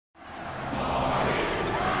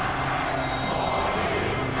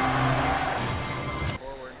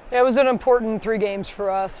Yeah, it was an important 3 games for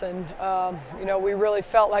us, and we really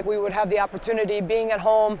felt like we would have the opportunity, being at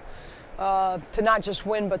home, to not just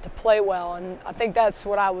win but to play well, and I think that's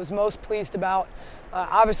what I was most pleased about.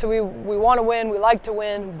 Obviously, we want to win, we like to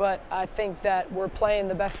win, but I think that we're playing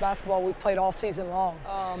the best basketball we've played all season long.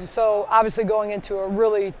 So obviously going into a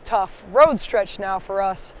really tough road stretch now for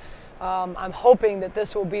us, I'm hoping that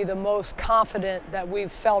this will be the most confident that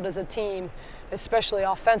we've felt as a team, especially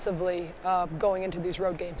offensively, going into these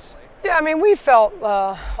road games. Yeah, I mean, we felt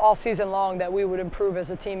all season long that we would improve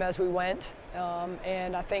as a team as we went,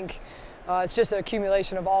 and I think it's just an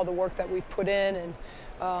accumulation of all the work that we've put in, and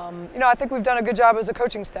I think we've done a good job as a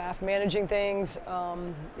coaching staff managing things.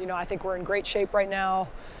 I think we're in great shape right now.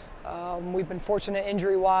 We've been fortunate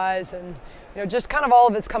injury-wise, and just kind of all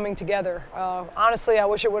of it's coming together. Honestly, I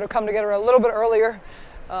wish it would have come together a little bit earlier,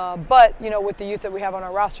 but with the youth that we have on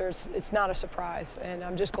our roster, it's not a surprise, and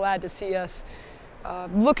I'm just glad to see us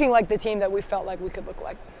looking like the team that we felt like we could look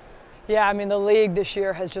like. Yeah, I mean, the league this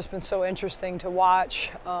year has just been so interesting to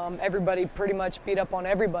watch. Everybody pretty much beat up on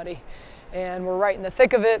everybody, and we're right in the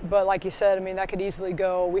thick of it. But like you said, I mean, we could easily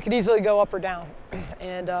go up or down.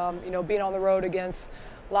 And being on the road against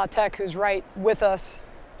Tech, who's right with us,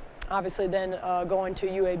 obviously then going to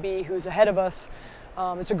UAB, who's ahead of us,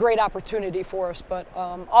 it's a great opportunity for us, but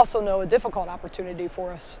also a difficult opportunity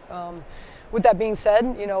for us. With that being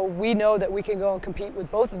said, we know that we can go and compete with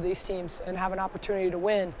both of these teams and have an opportunity to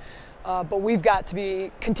win, but we've got to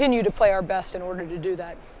continue to play our best in order to do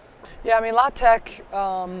that. Yeah, I mean, Tech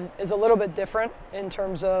is a little bit different in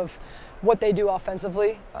terms of what they do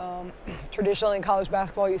offensively. Traditionally in college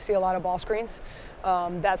basketball, you see a lot of ball screens.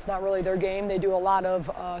 That's not really their game. They do a lot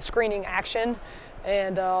of screening action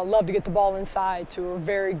and love to get the ball inside to a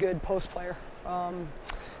very good post player.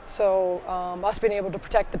 So us being able to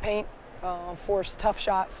protect the paint, force tough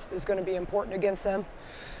shots is going to be important against them.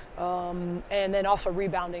 And then also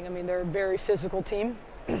rebounding. I mean, they're a very physical team,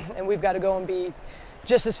 and we've got to go and be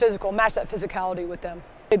just as physical, match that physicality with them.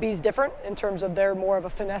 UAB is different in terms of they're more of a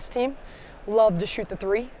finesse team. Love to shoot the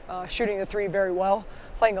 3, shooting the 3 very well,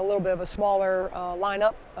 playing a little bit of a smaller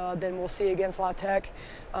lineup than we'll see against Tech.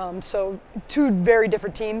 So 2 very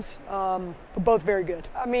different teams, but both very good.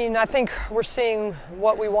 I mean, I think we're seeing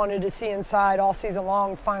what we wanted to see inside all season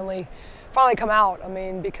long finally come out. I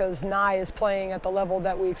mean, because Nye is playing at the level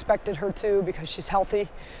that we expected her to because she's healthy.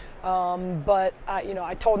 But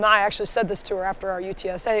I told Nye, I actually said this to her after our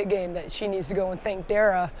UTSA game, that she needs to go and thank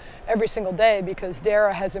Dara every single day, because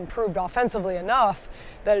Dara has improved offensively enough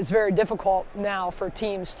that it's very difficult now for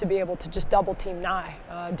teams to be able to just double team Nye.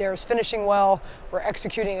 Dara's finishing well, we're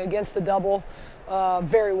executing against the double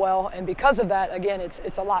very well, and because of that, again,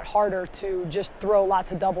 it's a lot harder to just throw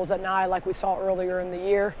lots of doubles at Nye like we saw earlier in the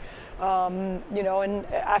year. And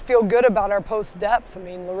I feel good about our post depth. I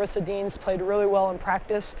mean, Larissa Dean's played really well in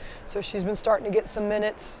practice, so she's been starting to get some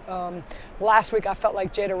minutes. Last week I felt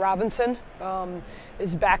like Jada Robinson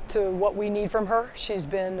is back to what we need from her. She's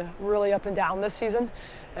been really up and down this season,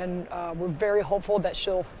 and we're very hopeful that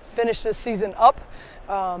she'll finish this season up,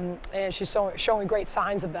 and she's showing great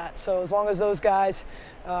signs of that. So as long as those guys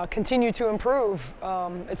continue to improve,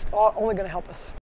 it's only going to help us.